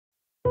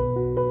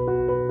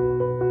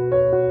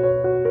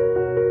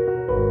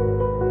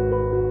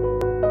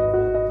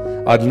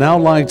I'd now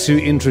like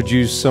to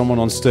introduce someone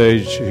on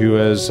stage who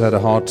has had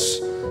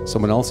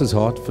someone else's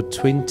heart for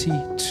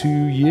 22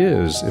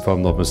 years, if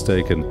I'm not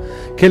mistaken.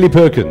 Kelly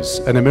Perkins,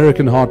 an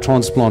American heart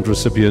transplant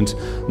recipient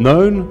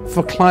known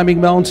for climbing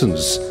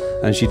mountains,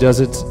 and she does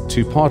it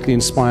to partly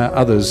inspire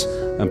others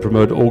and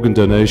promote organ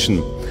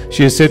donation.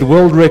 She has set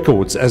world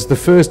records as the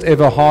first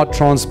ever heart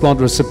transplant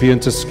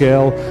recipient to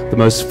scale the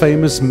most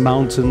famous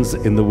mountains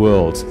in the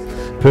world.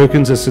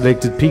 Perkins has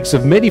selected peaks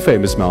of many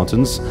famous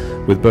mountains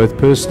with both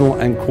personal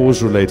and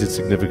cause-related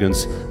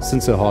significance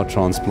since her heart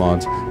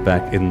transplant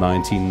back in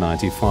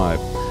 1995.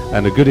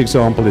 And a good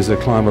example is the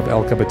climb of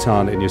El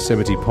Capitan in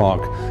Yosemite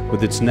Park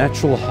with its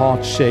natural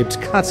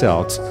heart-shaped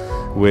cutout,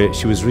 where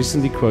she was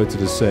recently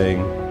quoted as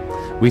saying,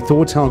 "We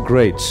thought how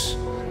great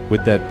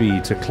would that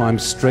be to climb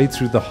straight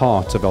through the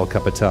heart of El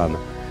Capitan.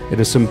 In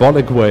a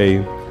symbolic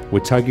way, we're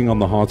tugging on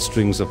the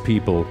heartstrings of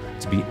people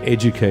to be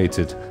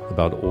educated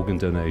about organ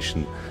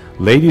donation."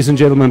 Ladies and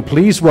gentlemen,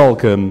 please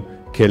welcome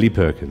Kelly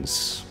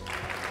Perkins.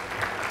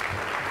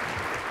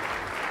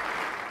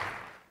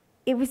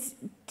 It was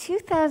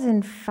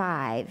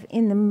 2005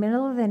 in the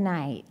middle of the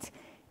night,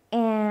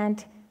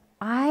 and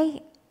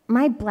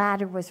my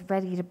bladder was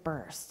ready to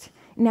burst.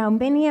 Now,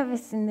 many of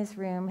us in this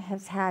room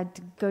have had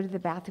to go to the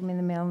bathroom in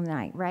the middle of the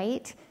night,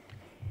 right?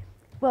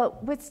 Well,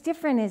 what's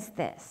different is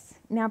this.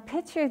 Now,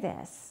 picture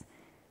this.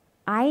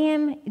 I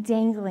am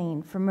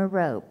dangling from a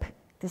rope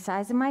the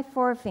size of my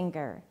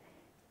forefinger,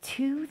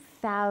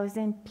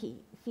 2,000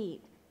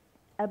 feet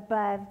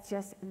above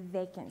just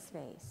vacant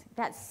space.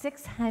 That's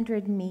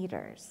 600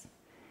 meters.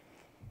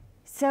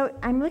 So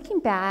I'm looking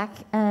back.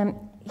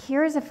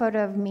 Here is a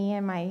photo of me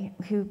and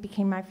who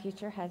became my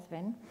future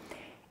husband.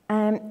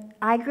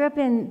 I grew up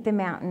in the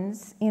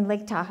mountains in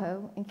Lake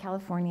Tahoe in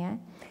California,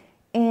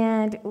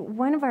 and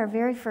one of our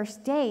very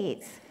first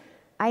dates,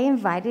 I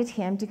invited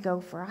him to go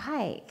for a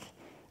hike.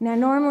 Now,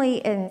 normally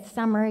in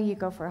summer, you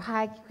go for a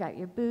hike, you've got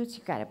your boots,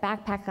 you've got a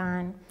backpack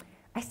on.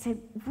 I said,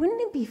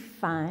 wouldn't it be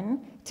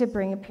fun to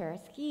bring a pair of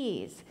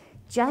skis?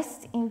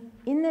 Just in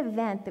the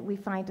event that we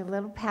find a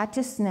little patch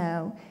of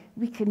snow,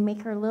 we could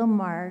make our little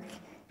mark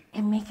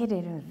and make it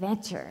an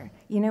adventure.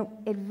 You know,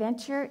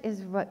 adventure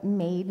is what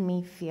made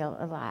me feel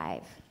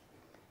alive.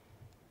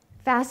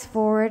 Fast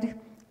forward,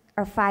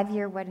 our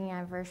 5-year wedding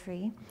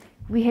anniversary,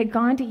 we had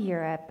gone to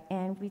Europe,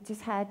 and we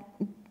just had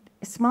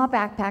a small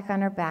backpack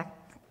on our back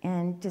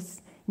and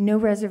just no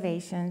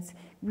reservations.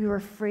 We were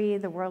free,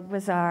 the world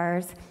was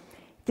ours.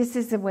 This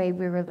is the way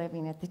we were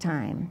living at the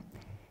time.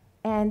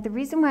 And the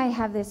reason why I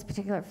have this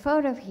particular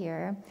photo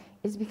here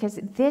is because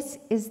this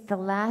is the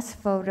last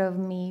photo of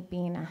me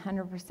being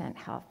 100%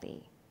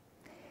 healthy.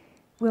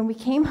 When we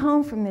came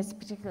home from this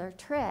particular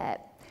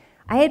trip,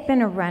 I had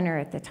been a runner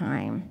at the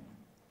time,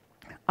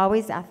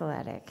 always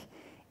athletic,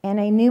 and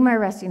I knew my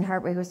resting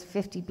heart rate was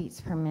 50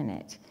 beats per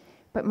minute,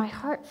 but my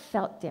heart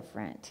felt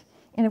different.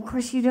 And of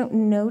course, you don't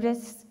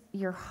notice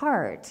your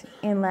heart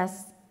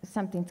unless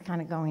something's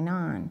kind of going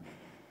on.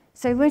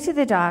 So I went to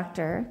the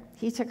doctor.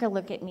 He took a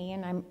look at me,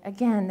 and I'm,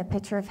 again, the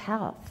picture of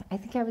health. I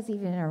think I was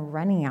even in a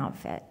running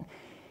outfit.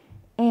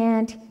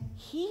 And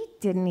he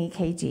did an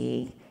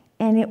EKG,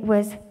 and it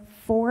was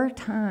 4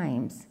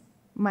 times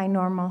my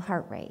normal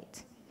heart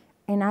rate.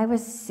 And I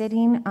was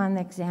sitting on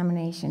the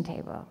examination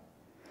table.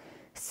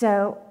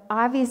 So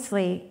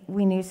obviously,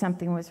 we knew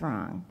something was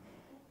wrong.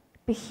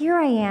 But here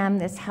I am,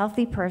 this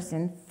healthy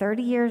person,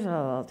 30 years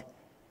old,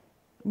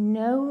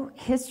 no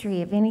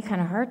history of any kind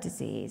of heart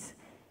disease.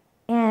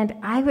 And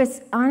I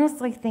was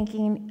honestly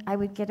thinking I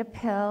would get a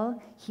pill,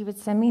 he would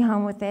send me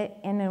home with it,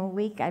 and in a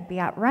week I'd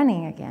be out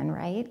running again,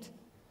 right?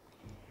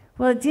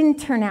 Well, it didn't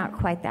turn out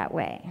quite that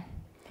way.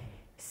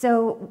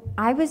 So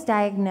I was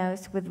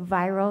diagnosed with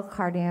viral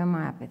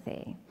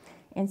cardiomyopathy.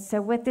 And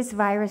so what this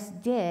virus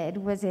did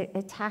was it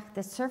attacked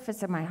the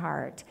surface of my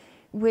heart,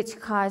 which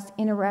caused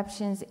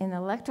interruptions in the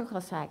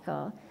electrical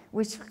cycle,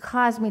 which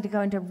caused me to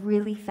go into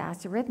really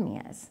fast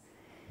arrhythmias.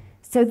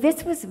 So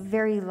this was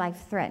very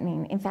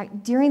life-threatening. In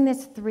fact, during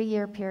this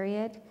 3-year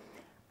period,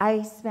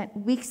 I spent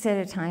weeks at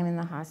a time in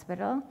the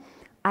hospital.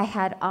 I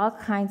had all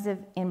kinds of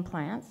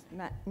implants,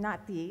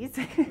 not these,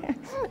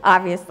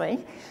 obviously.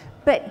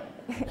 But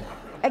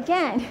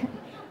again,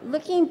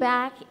 looking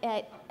back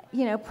at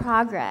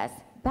progress,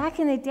 back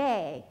in the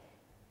day,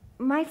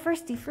 my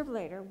first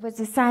defibrillator was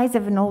the size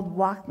of an old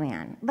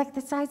Walkman, like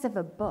the size of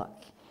a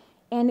book.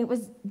 And it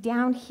was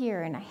down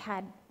here, and I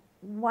had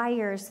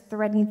wires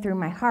threading through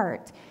my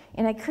heart.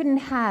 And I couldn't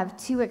have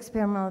 2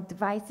 experimental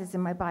devices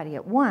in my body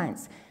at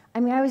once. I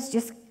mean, I was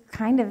just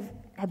kind of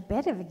a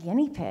bit of a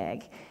guinea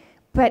pig.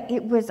 But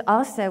it was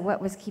also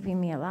what was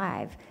keeping me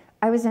alive.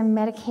 I was on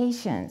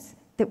medications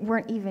that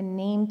weren't even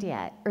named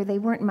yet, or they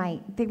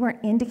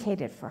weren't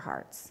indicated for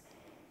hearts.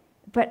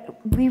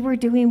 But we were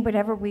doing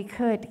whatever we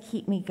could to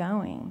keep me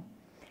going.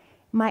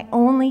 My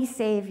only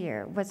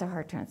savior was a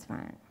heart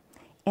transplant.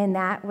 And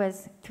that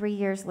was 3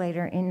 years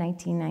later in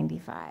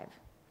 1995.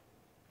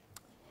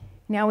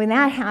 Now, when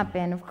that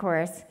happened, of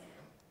course,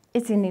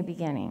 it's a new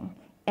beginning.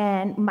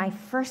 And my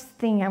first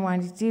thing I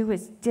wanted to do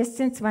was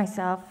distance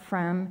myself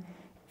from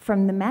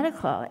from the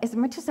medical. As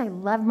much as I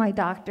love my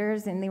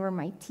doctors and they were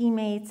my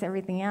teammates,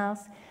 everything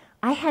else,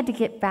 I had to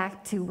get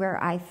back to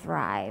where I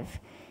thrive,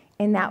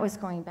 and that was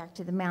going back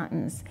to the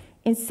mountains.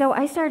 And so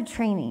I started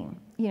training.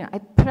 You know, I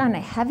put on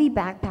a heavy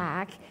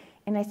backpack,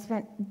 and I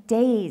spent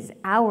days,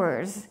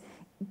 hours,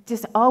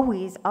 just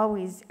always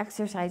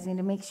exercising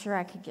to make sure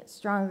I could get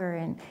stronger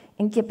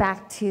and get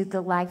back to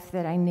the life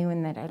that I knew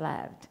and that I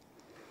loved.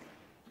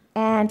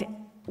 And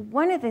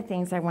one of the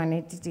things I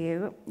wanted to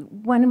do,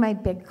 one of my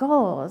big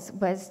goals,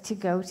 was to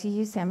go to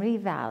Yosemite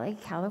Valley,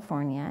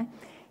 California.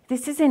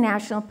 This is a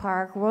national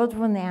park,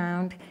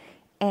 world-renowned,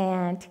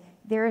 and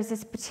there is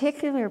this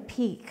particular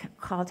peak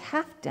called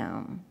Half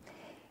Dome.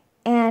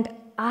 And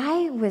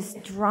I was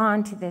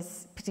drawn to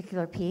this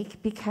particular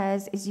peak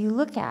because as you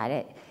look at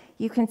it,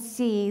 you can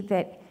see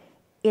that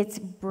it's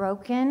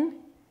broken,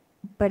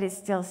 but it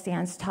still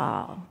stands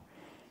tall.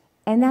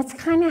 And that's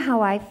kind of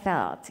how I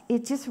felt.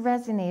 It just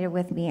resonated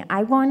with me.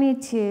 I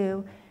wanted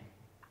to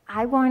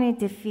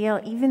feel,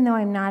 even though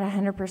I'm not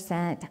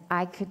 100%,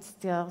 I could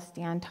still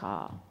stand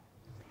tall.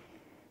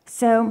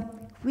 So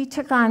we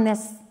took on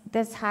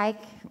this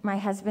hike. My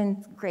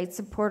husband's a great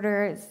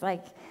supporter. It's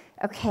like,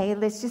 okay,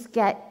 let's just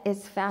get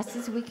as fast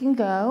as we can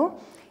go.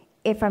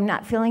 If I'm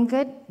not feeling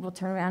good, we'll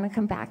turn around and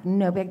come back.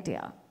 No big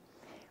deal.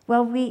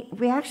 Well, we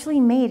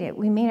actually made it.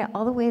 We made it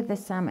all the way to the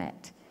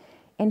summit.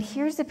 And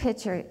here's a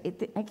picture.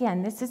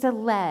 Again, this is a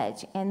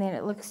ledge, and then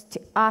it looks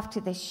off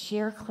to the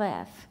sheer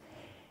cliff.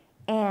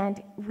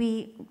 And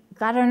we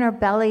got on our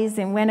bellies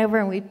and went over,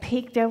 and we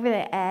peeked over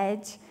the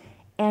edge,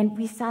 and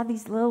we saw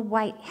these little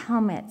white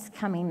helmets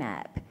coming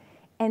up.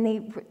 And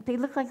they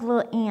looked like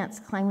little ants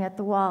climbing up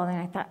the wall, and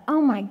I thought,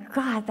 oh my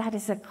God, that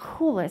is the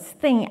coolest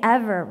thing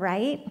ever,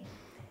 right?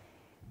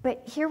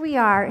 But here we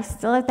are,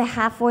 still at the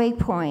halfway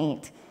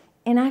point,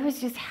 and I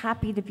was just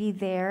happy to be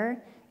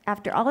there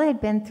after all I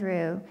had been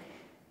through.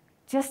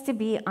 Just to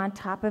be on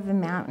top of a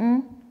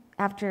mountain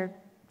after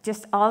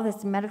just all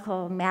this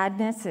medical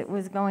madness that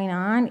was going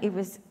on, it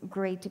was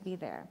great to be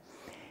there.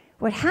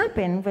 What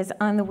happened was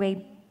on the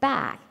way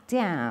back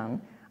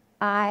down,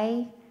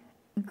 I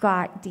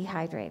got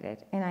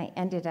dehydrated, and I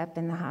ended up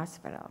in the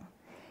hospital.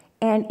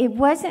 And it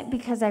wasn't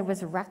because I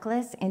was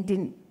reckless and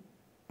didn't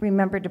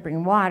remember to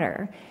bring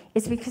water.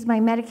 It's because my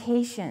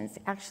medications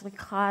actually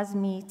caused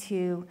me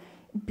to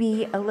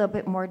be a little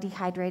bit more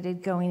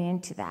dehydrated going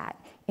into that.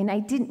 And I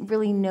didn't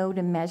really know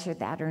to measure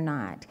that or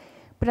not.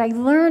 But I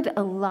learned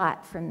a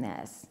lot from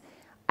this.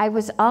 It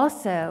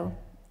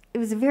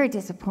was very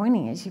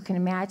disappointing, as you can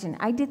imagine.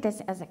 I did this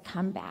as a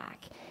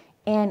comeback,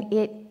 and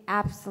it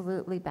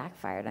absolutely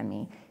backfired on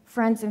me.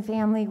 Friends and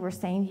family were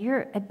saying,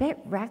 you're a bit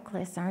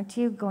reckless, aren't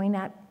you, going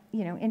up,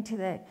 into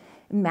the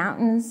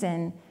mountains,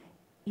 and,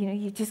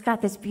 you just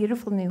got this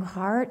beautiful new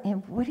heart,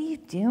 and what are you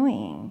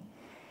doing?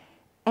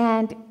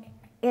 And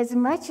as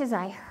much as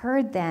I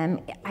heard them,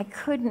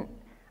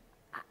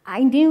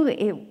 I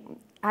knew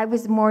I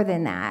was more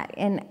than that.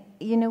 And,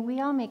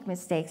 we all make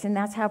mistakes, and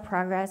that's how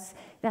progress,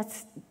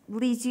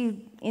 leads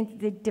you in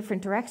the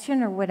different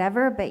direction or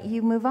whatever, but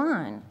you move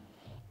on.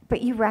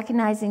 But you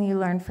recognize and you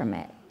learn from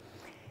it.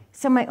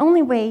 So my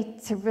only way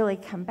to really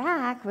come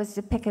back was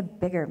to pick a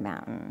bigger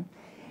mountain.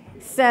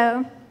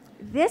 So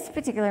this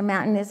particular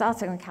mountain is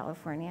also in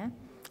California,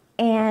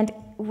 and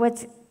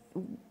what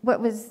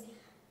was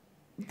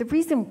the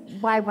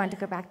reason why I wanted to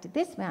go back to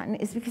this mountain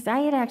is because I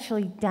had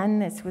actually done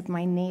this with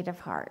my native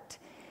heart.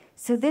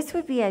 So this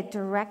would be a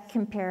direct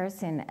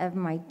comparison of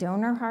my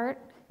donor heart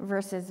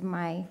versus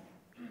my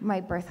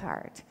birth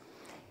heart.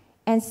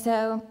 And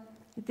so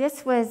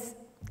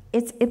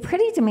it's a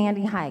pretty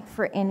demanding hike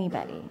for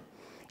anybody.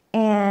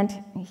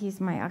 And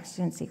he's my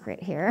oxygen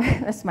secret here.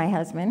 That's my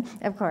husband,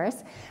 of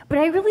course. But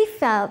I really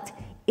felt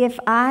if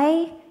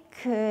I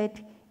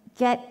could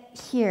get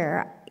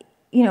here,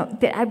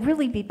 that I'd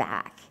really be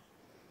back.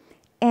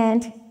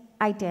 And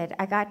I did.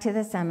 I got to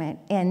the summit,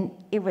 and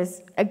it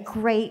was a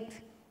great,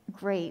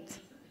 great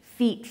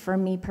feat for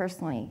me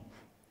personally.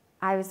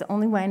 I was the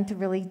only one to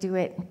really do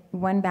it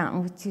one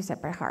mountain with two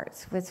separate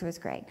hearts, which was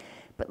great.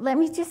 But let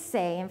me just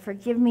say, and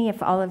forgive me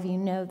if all of you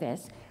know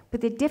this,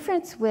 but the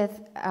difference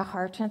with a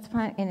heart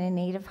transplant and a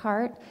native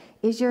heart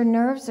is your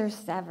nerves are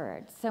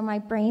severed. So my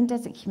brain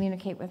doesn't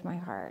communicate with my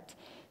heart.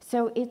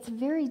 So it's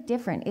very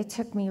different. It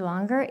took me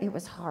longer. It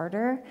was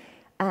harder.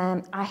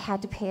 I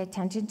had to pay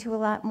attention to a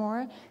lot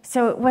more.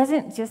 So it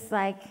wasn't just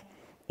like,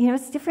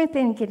 it's different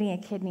than getting a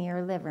kidney or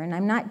a liver, and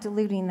I'm not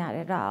diluting that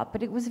at all,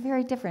 but it was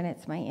very different.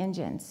 It's my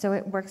engine, so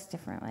it works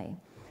differently.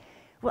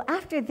 Well,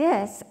 after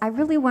this, I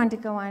really wanted to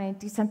go on and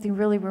do something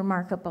really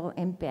remarkable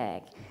and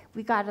big.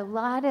 We got a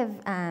lot of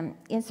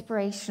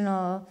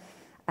inspirational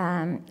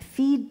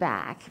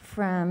feedback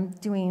from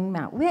doing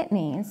Mount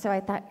Whitney, and so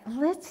I thought,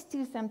 let's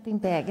do something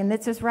big. And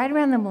this was right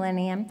around the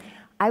millennium.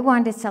 I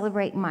wanted to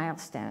celebrate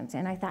milestones,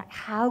 and I thought,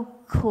 how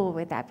cool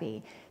would that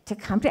be to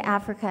come to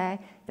Africa,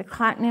 the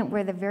continent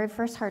where the very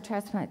first heart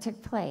transplant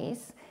took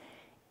place,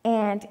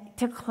 and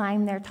to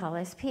climb their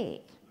tallest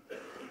peak.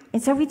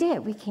 And so we did.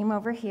 We came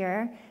over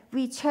here.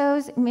 We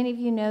chose, many of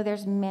you know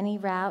there's many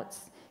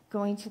routes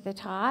going to the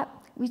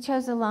top. we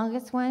chose the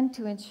longest one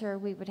to ensure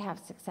we would have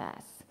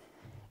success.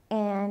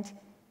 And,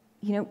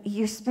 you know,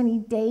 you're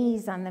spending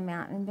days on the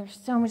mountain. There's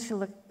so much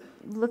to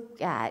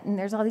look at, and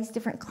there's all these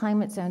different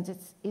climate zones.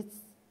 It's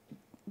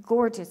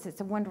gorgeous.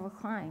 It's a wonderful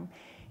climb.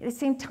 At the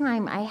same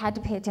time, I had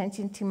to pay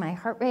attention to my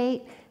heart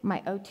rate,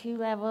 my O2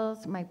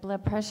 levels, my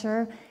blood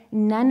pressure,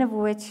 none of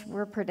which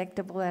were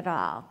predictable at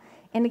all.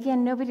 And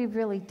again, nobody had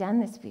really done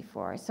this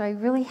before, so I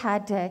really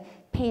had to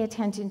pay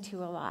attention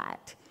to a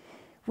lot.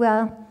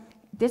 Well,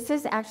 this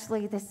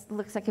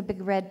looks like a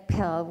big red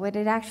pill. What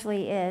it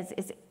actually is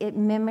it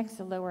mimics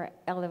a lower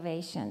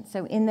elevation.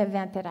 So in the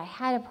event that I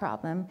had a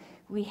problem,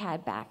 we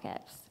had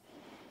backups.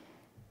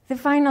 The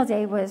final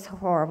day was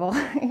horrible.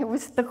 It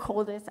was the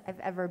coldest I've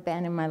ever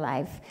been in my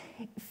life.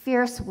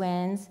 Fierce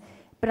winds,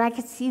 but I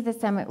could see the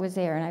summit was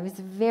there, and I was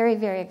very,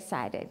 very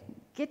excited.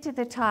 Get to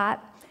the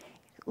top,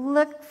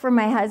 look for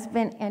my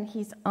husband, and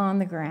he's on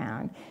the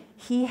ground.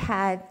 He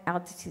had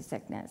altitude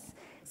sickness.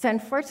 So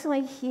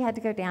unfortunately, he had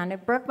to go down.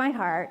 It broke my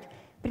heart,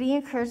 but he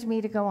encouraged me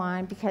to go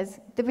on because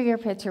the bigger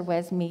picture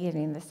was me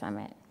getting the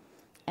summit,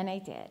 and I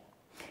did,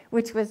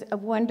 which was a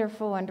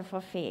wonderful,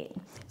 wonderful feat.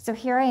 So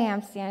here I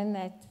am standing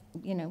at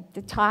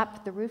the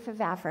top, the roof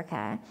of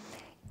Africa,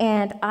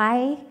 and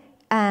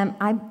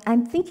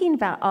I'm thinking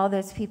about all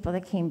those people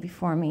that came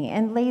before me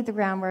and laid the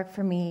groundwork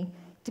for me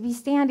to be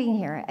standing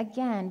here.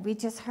 Again, we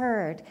just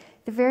heard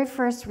the very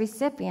first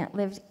recipient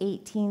lived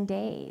 18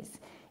 days.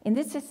 And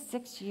this is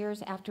 6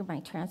 years after my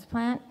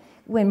transplant,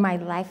 when my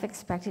life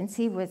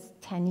expectancy was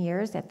 10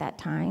 years at that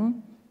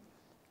time.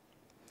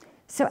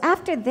 So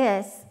after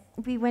this,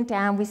 we went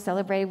down, we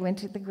celebrated, went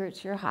to the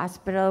Grootscher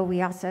Hospital.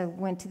 We also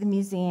went to the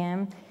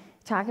museum.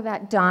 Talk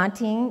about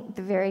daunting,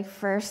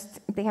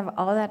 they have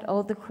all that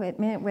old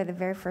equipment where the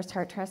very first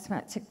heart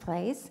transplant took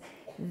place.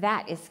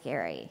 That is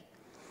scary.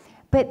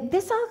 But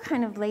this all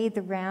kind of laid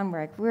the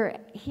groundwork.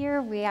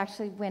 We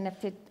actually went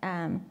up to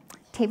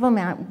Table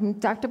Mountain.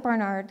 Dr.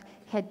 Barnard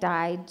had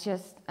died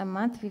just a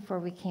month before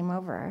we came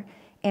over,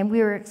 and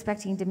we were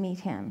expecting to meet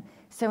him.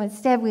 So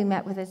instead, we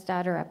met with his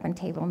daughter up on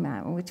Table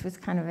Mountain, which was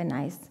kind of a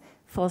nice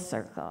full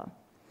circle.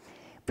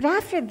 But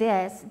after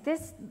this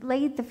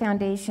laid the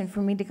foundation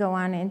for me to go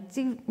on and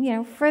do,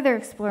 further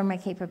explore my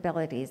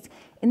capabilities.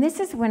 And this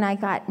is when I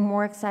got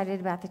more excited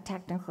about the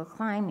technical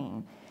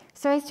climbing.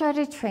 So I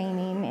started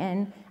training,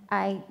 and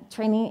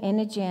training in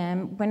a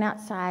gym, went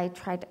outside,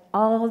 tried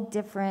all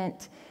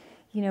different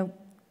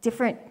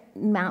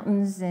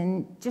mountains,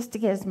 and just to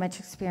get as much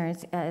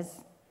experience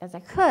as I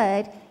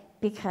could,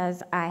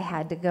 because I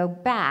had to go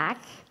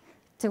back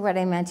to what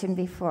I mentioned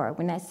before.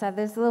 When I saw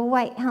those little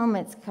white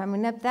helmets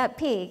coming up that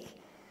peak,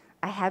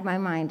 I had my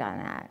mind on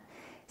that.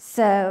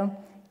 So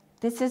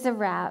this is a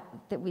route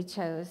that we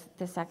chose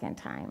the second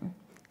time.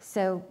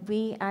 So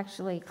we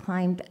actually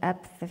climbed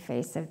up the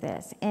face of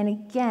this. And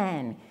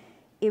again,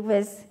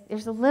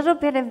 there's a little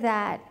bit of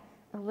that,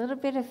 a little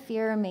bit of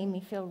fear made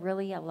me feel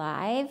really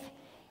alive,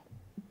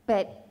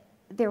 but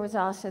there was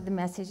also the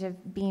message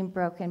of being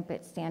broken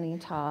but standing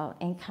tall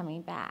and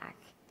coming back.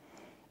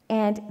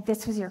 And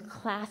this was your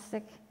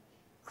classic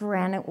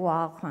granite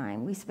wall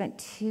climb. We spent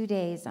 2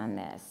 days on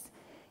this.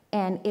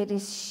 And it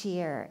is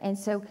sheer. And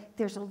so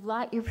there's a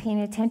lot you're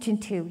paying attention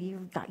to.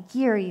 You've got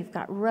gear, you've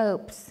got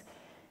ropes.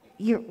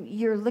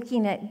 You're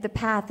looking at the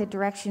path, the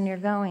direction you're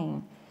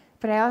going.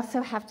 But I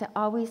also have to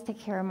always take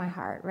care of my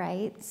heart,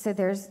 right? So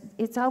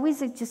it's always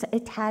just a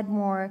tad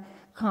more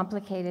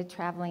complicated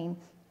traveling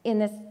in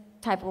this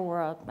type of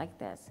world like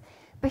this.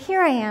 But here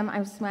I am,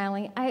 I'm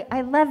smiling.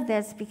 I love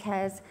this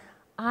because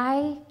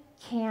I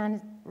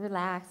can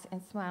relax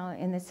and smile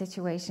in this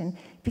situation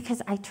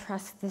because I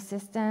trust the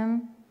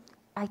system.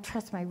 I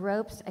trust my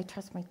ropes, I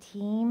trust my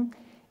team.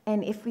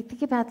 And if we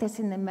think about this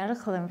in the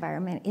medical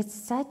environment,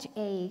 it's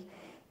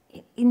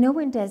no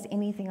one does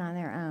anything on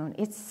their own.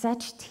 It's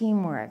such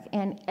teamwork,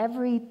 and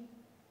every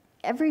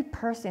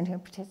person who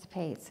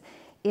participates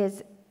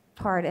is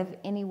part of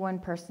any one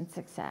person's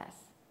success.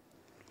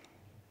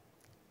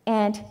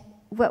 And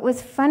what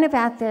was fun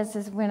about this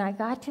is when I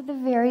got to the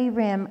very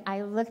rim,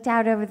 I looked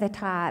out over the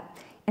top,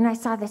 and I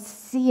saw this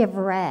sea of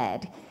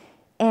red.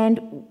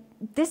 And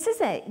this is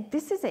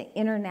an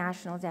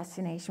international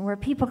destination where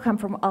people come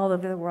from all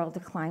over the world to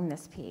climb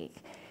this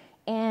peak.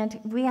 And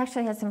we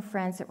actually had some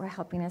friends that were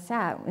helping us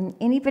out. And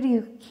anybody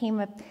who came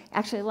up,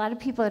 actually a lot of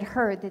people had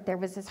heard that there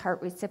was this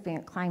heart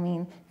recipient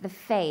climbing the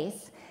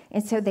face.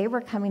 And so they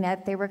were coming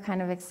up, they were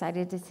kind of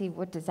excited to see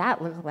what does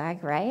that look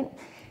like, right?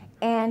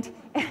 And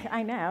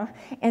I know.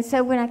 And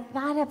so when I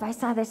got up, I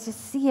saw this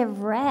just sea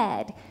of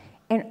red.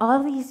 And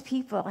all these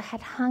people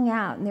had hung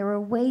out and they were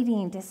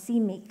waiting to see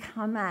me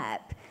come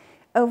up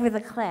over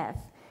the cliff,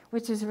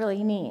 which was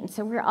really neat.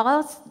 So we're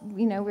all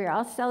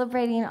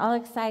celebrating, all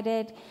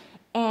excited.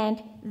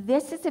 And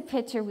this is a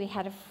picture. We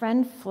had a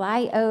friend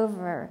fly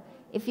over.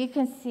 If you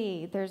can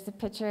see, there's a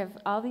picture of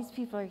all these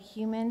people are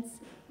humans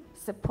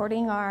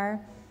supporting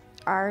the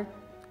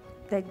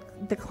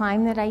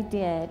climb that I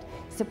did,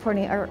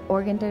 supporting our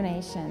organ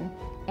donation.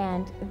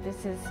 And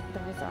this is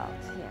the result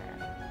here.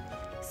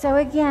 So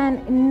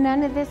again,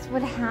 none of this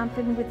would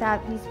happen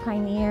without these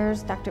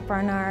pioneers, Dr.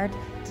 Barnard,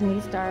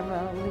 Denise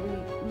Darvo,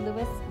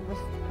 Louis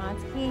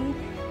Wisconski,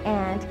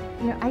 and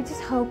I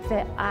just hope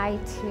that I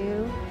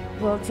too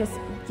will just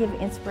give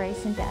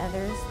inspiration to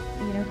others,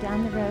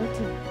 down the road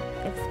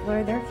to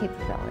explore their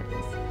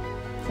capabilities.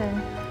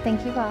 So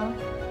thank you all.